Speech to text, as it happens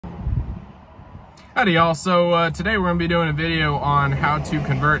Howdy y'all, so today we're going to be doing a video on how to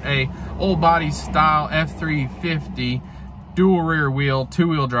convert a old body style F350 dual rear wheel,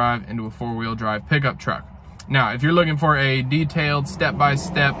 2-wheel drive into a 4-wheel drive pickup truck. Now, if you're looking for a detailed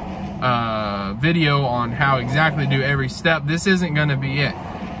step-by-step video on how exactly to do every step, this isn't going to be it.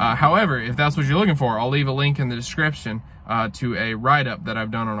 However, if that's what you're looking for, I'll leave a link in the description to a write-up that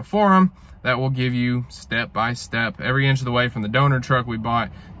I've done on a forum that will give you step-by-step, every inch of the way from the donor truck we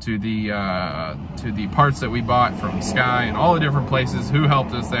bought to the parts that we bought from Sky and all the different places, who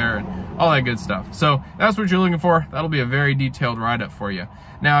helped us there, and all that good stuff. So that's what you're looking for. That'll be a very detailed write-up for you.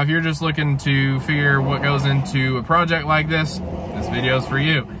 Now, if you're just looking to figure what goes into a project like this video's for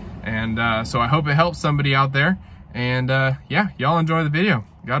you. And so I hope it helps somebody out there. And yeah, y'all enjoy the video.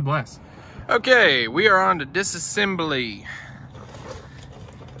 God bless. Okay, we are on to disassembly.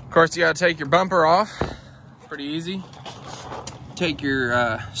 Of course, you gotta take your bumper off. Pretty easy. Take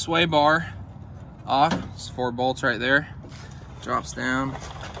your sway bar off. It's 4 bolts right there. Drops down.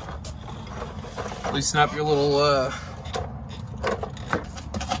 Loosen up your little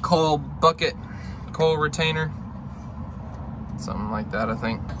coil bucket, coil retainer. Something like that, I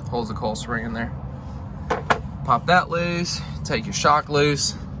think. Holds the coil spring in there. Pop that loose. Take your shock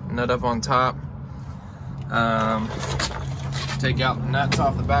loose. Nut up on top. Take out the nuts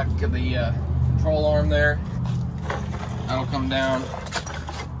off the back of the control arm there. That'll come down.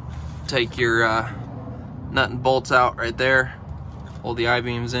 Take your nut and bolts out right there. Hold the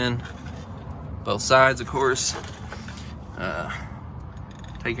I-beams in. Both sides, of course.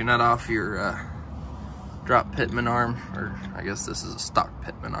 Take your nut off your drop pitman arm, or I guess this is a stock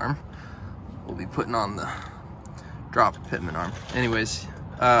pitman arm. We'll be putting on the drop pitman arm. Anyways,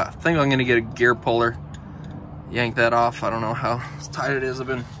 I think I'm gonna get a gear puller. Yank that off. I don't know how tight it is. I've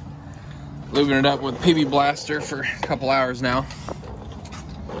been lubing it up with PB Blaster for a couple hours now.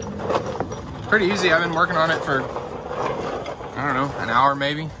 Pretty easy. I've been working on it for, I don't know, an hour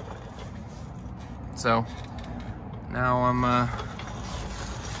maybe. So now I'm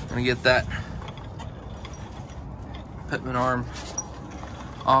gonna get that pitman arm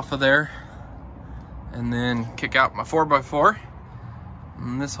off of there and then kick out my 4x4,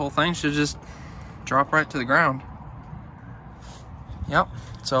 and this whole thing should just drop right to the ground. Yep,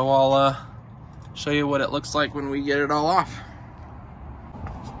 so I'll show you what it looks like when we get it all off.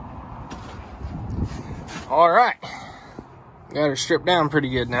 All right, got her stripped down pretty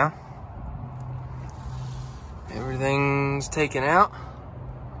good now. Everything's taken out.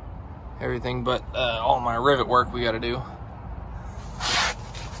 Everything but all my rivet work we gotta do.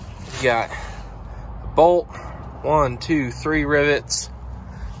 We got a bolt, 1, 2, 3 rivets.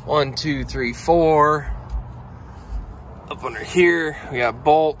 1, 2, 3, 4. Up under here, we got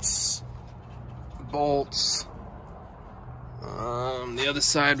bolts. The other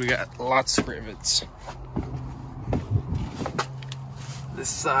side, we got lots of rivets. This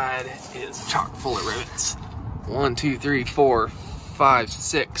side is chock full of rivets. 1, 2, 3, 4, 5,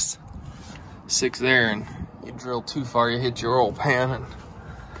 6. 6 there, and you drill too far, you hit your oil pan, and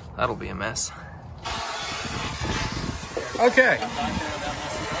that'll be a mess. Okay.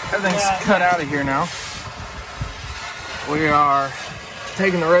 Everything's cut out of here now. We are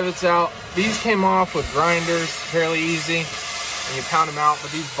taking the rivets out. These came off with grinders, fairly easy, and you pound them out,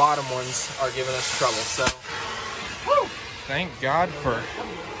 but these bottom ones are giving us trouble, so. Woo! Thank God for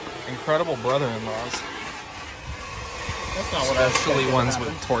incredible brother-in-laws. Especially ones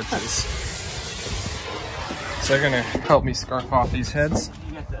with torches. So they're gonna help me scarf off these heads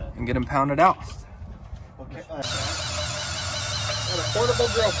and get them pounded out. Okay. What a portable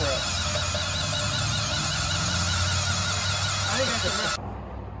drill press.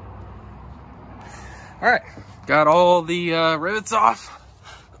 All right, got all the rivets off.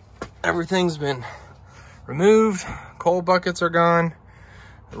 Everything's been removed. Coal buckets are gone.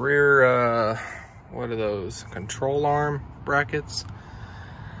 The rear, what are those? Control arm brackets.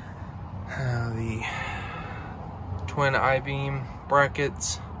 The twin I-beam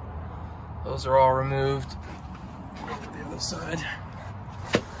brackets. Those are all removed. Over the other side.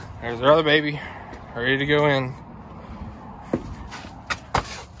 There's our other baby, ready to go in.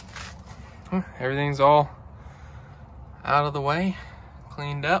 Everything's all out of the way,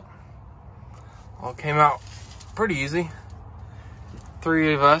 cleaned up. All came out pretty easy.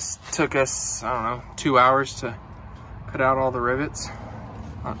 3 of us, took us, I don't know, 2 hours to cut out all the rivets.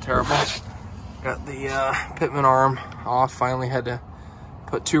 Not terrible. Got the pitman arm off, finally had to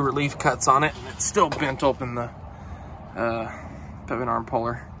put 2 relief cuts on it, and it's still bent open the pitman arm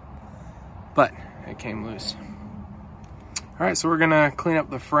puller, but it came loose. All right, so we're gonna clean up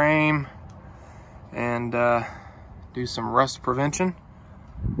the frame and do some rust prevention,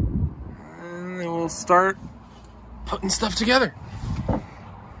 and then we'll we'll start putting stuff together.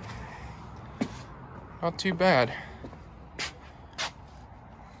 Not too bad.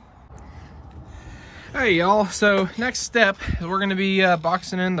 Hey y'all, so next step is we're gonna be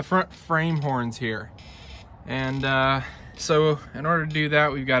boxing in the front frame horns here. And so in order to do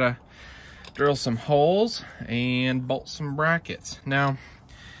that, we've gotta drill some holes and bolt some brackets. Now,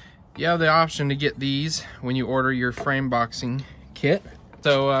 you have the option to get these when you order your frame boxing kit.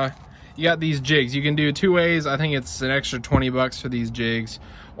 So you got these jigs. You can do two ways. I think it's an extra 20 bucks for these jigs,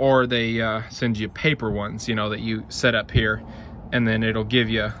 or they send you paper ones, you know, that you set up here, and then it'll give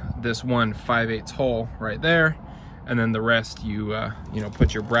you this one 5/8 hole right there, and then the rest you you know,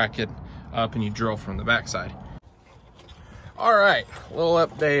 put your bracket up and you drill from the backside. All right, a little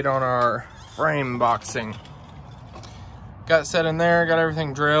update on our frame boxing. Got it set in there, got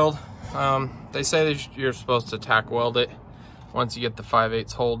everything drilled. They say that you're supposed to tack weld it once you get the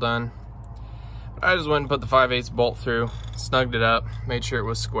 5/8 hole done. But I just went and put the 5/8 bolt through, snugged it up, made sure it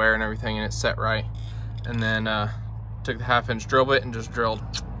was square and everything and it set right. And then took the 1/2-inch drill bit and just drilled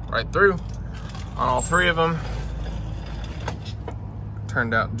right through on all three of them.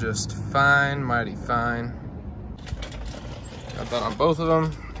 Turned out just fine, mighty fine. Got that on both of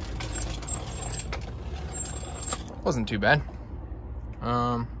them. Wasn't too bad.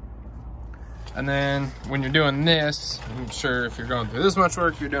 And then when you're doing this, I'm sure if you're going through this much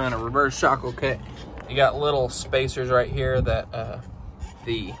work, you're doing a reverse shackle kit. You got little spacers right here that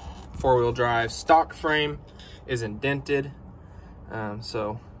the 4-wheel drive stock frame is indented.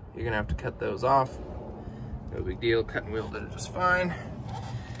 So you're gonna have to cut those off. No big deal, cut and wheel did it just fine.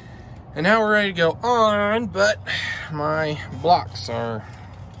 And now we're ready to go on, but my blocks are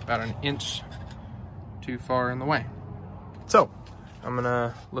about an inch too far in the way. So I'm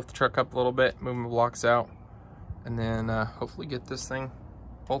gonna lift the truck up a little bit, move my blocks out, and then hopefully get this thing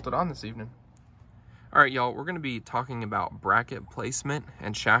bolted on this evening. All right, y'all, we're gonna be talking about bracket placement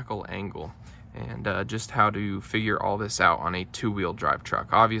and shackle angle, and just how to figure all this out on a 2-wheel drive truck.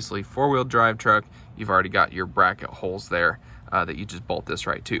 Obviously, 4-wheel drive truck, you've already got your bracket holes there that you just bolt this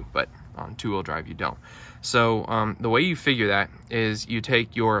right to, but on 2-wheel drive, you don't. So the way you figure that is you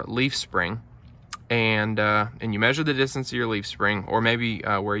take your leaf spring and you measure the distance of your leaf spring, or maybe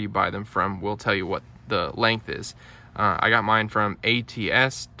where you buy them from will tell you what the length is. I got mine from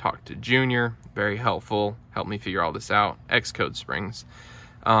ATS, talked to Junior, very helpful, helped me figure all this out, Xcode springs.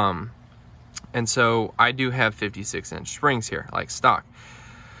 And so I do have 56-inch springs here, like stock.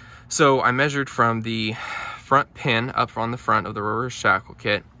 So I measured from the front pin up on the front of the reverse shackle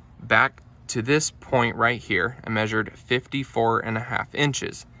kit back to this point right here. I measured 54.5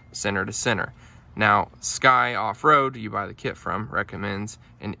 inches, center to center. Now, Sky Off-Road, you buy the kit from, recommends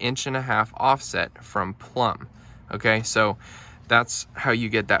 1.5 inch offset from plumb. Okay, so that's how you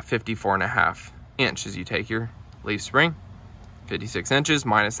get that 54.5 inches. You take your leaf spring, 56 inches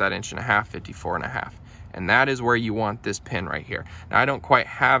minus that 1.5 inches, 54.5. And that is where you want this pin right here. Now, I don't quite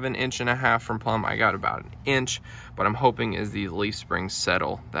have 1.5 inches from plumb. I got about 1 inch, but I'm hoping as these leaf springs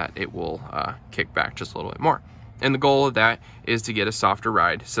settle that it will kick back just a little bit more. And the goal of that is to get a softer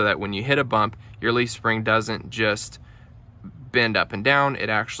ride so that when you hit a bump, your leaf spring doesn't just bend up and down. It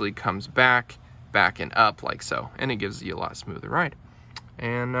actually comes back and up like so. And it gives you a lot smoother ride.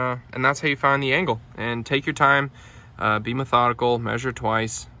 And that's how you find the angle. And take your time, be methodical, measure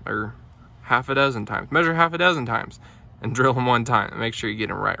twice or half a dozen times. Measure half a dozen times and drill them one time and make sure you get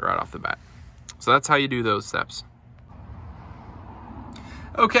them right off the bat. So that's how you do those steps.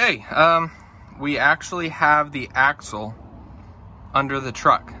 Okay, we actually have the axle under the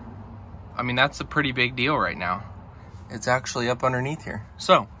truck. I mean, that's a pretty big deal right now. It's actually up underneath here.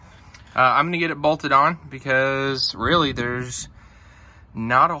 So I'm gonna get it bolted on because really there's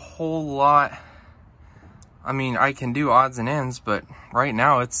not a whole lot. I mean, I can do odds and ends, but right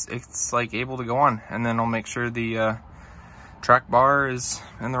now it's like able to go on. And then I'll make sure the track bar is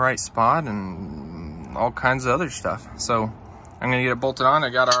in the right spot and all kinds of other stuff. So I'm gonna get it bolted on. I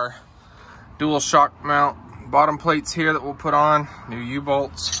got our dual shock mount bottom plates here that we'll put on, new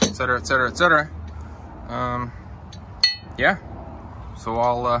U-bolts, etc., etc., etc. Yeah, so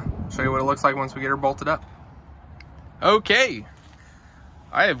I'll show you what it looks like once we get her bolted up. Okay,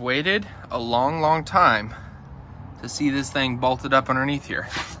 I have waited a long time to see this thing bolted up underneath here.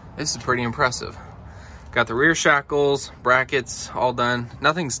 This is pretty impressive. Got the rear shackles, brackets all done.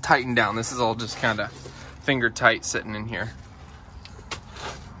 Nothing's tightened down. This is all just kind of finger tight sitting in here.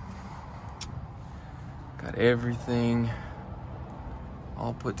 Got everything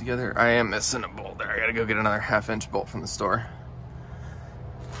all put together. I am missing a bolt there. I gotta go get another 1/2 inch bolt from the store.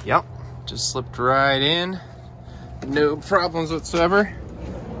 Yep, just slipped right in. No problems whatsoever.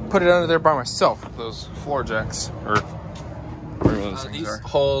 put it under there by myself, those floor jacks, or whatever those things are.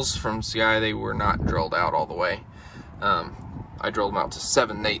 Holes from Sky, they were not drilled out all the way. I drilled them out to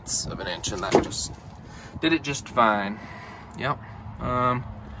 7/8 of an inch, and that just did it just fine. Yep.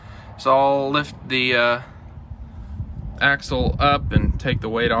 So I'll lift the axle up and take the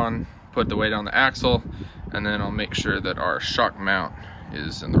weight on, put the weight on the axle, and then I'll make sure that our shock mount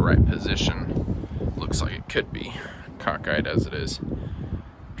is in the right position. Looks like it could be, cockeyed as it is.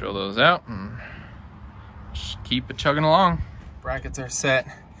 Drill those out and just keep it chugging along. Brackets are set.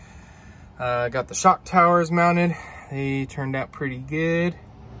 Got the shock towers mounted. They turned out pretty good.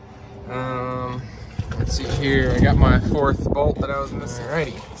 Let's see here. I got my 4th bolt that I was missing.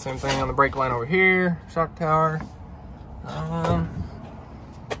 Alrighty, same thing on the brake line over here. Shock tower. I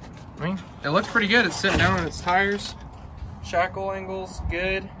mean, it looks pretty good. It's sitting down on its tires. Shackle angle's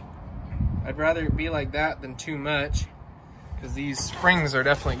good. I'd rather it be like that than too much, because these springs are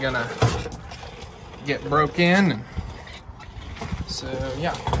definitely gonna get broke in. So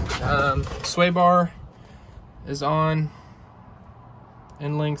yeah, sway bar is on.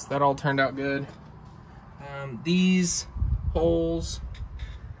 End links, that all turned out good. These holes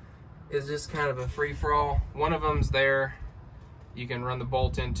is just kind of a free-for-all. One of them's there, you can run the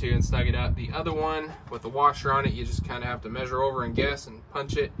bolt into and snug it up. The other one with the washer on it, you just kind of have to measure over and guess and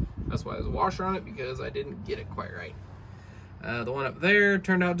punch it. That's why there's a washer on it, because I didn't get it quite right. The one up there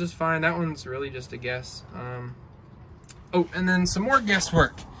turned out just fine. That one's really just a guess. Oh, and then some more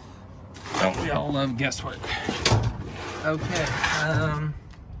guesswork. Don't we all love guesswork? Okay.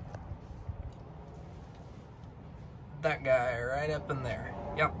 That guy right up in there.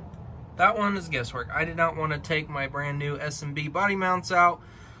 Yep. That one is guesswork. I did not want to take my brand new S&B body mounts out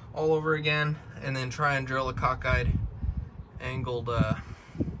all over again and then try and drill a cockeyed angled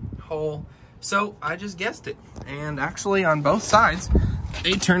hole. So I just guessed it. And actually on both sides,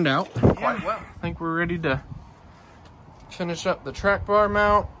 they turned out quite well. I think we're ready to finish up the track bar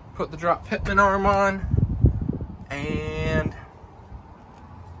mount, put the drop pitman arm on, and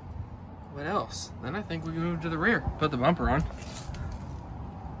what else? Then I think we can move to the rear, put the bumper on.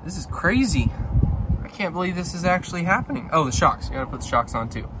 This is crazy. I can't believe this is actually happening. Oh, the shocks. You gotta put the shocks on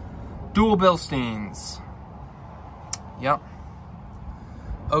too. Dual Bilsteins. Yep.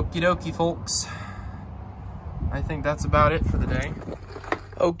 Okie dokie, folks. I think that's about it for the day.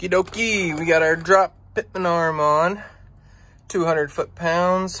 Okie dokie. We got our drop pitman arm on. 200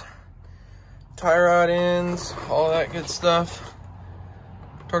 foot-pounds. Tie rod ends. All that good stuff.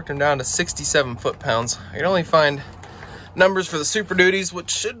 Torqued them down to 67 foot-pounds. I can only find numbers for the Super Duties, which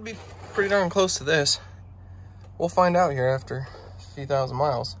should be pretty darn close to this. We'll find out here after a few thousand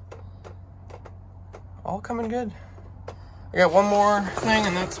miles. All coming good. I got one more thing,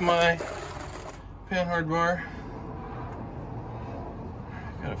 and that's my panhard bar.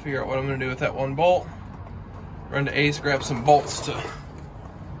 Gotta figure out what I'm gonna do with that one bolt. Run to Ace, grab some bolts to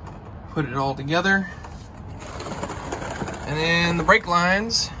put it all together. And then the brake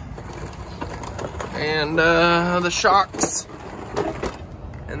lines. And the shocks.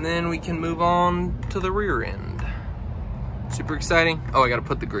 And then we can move on to the rear end. Super exciting. Oh, I gotta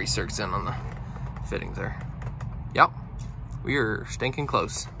put the grease zerks in on the fittings there. Yep, we are stinking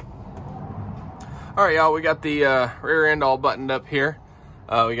close. All right, y'all, we got the rear end all buttoned up here.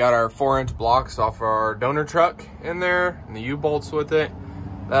 We got our 4-inch blocks off our donor truck in there, and the U-bolts with it.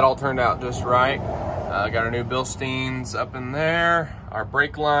 That all turned out just right. Got our new Bilsteins up in there. Our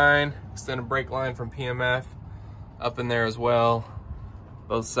brake line, extended brake line from PMF, up in there as well.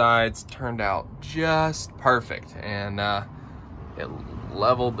 Both sides turned out just perfect, and it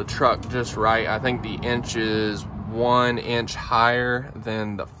leveled the truck just right. I think the inch is 1 inch higher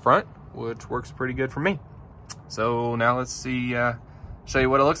than the front, which works pretty good for me. So now let's see, show you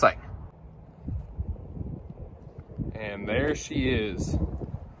what it looks like. And there she is.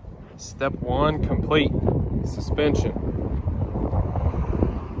 Step 1 complete. Suspension.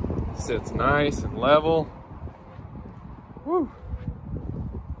 Sits nice and level. Woo.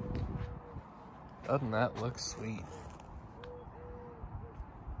 Doesn't that look sweet?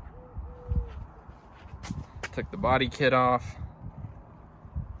 Took the body kit off.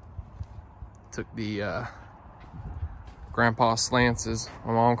 Took the grandpa slants, as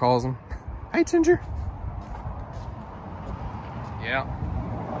my mom calls them. Hey, Ginger. Yeah.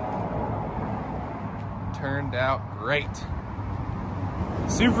 Turned out great.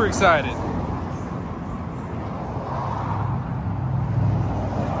 Super excited.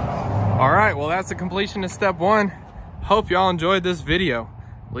 All right, well, that's the completion of step 1. Hope y'all enjoyed this video.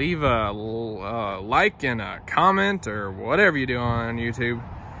 Leave a like and a comment or whatever you do on YouTube.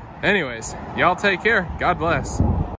 Anyways, y'all take care. God bless.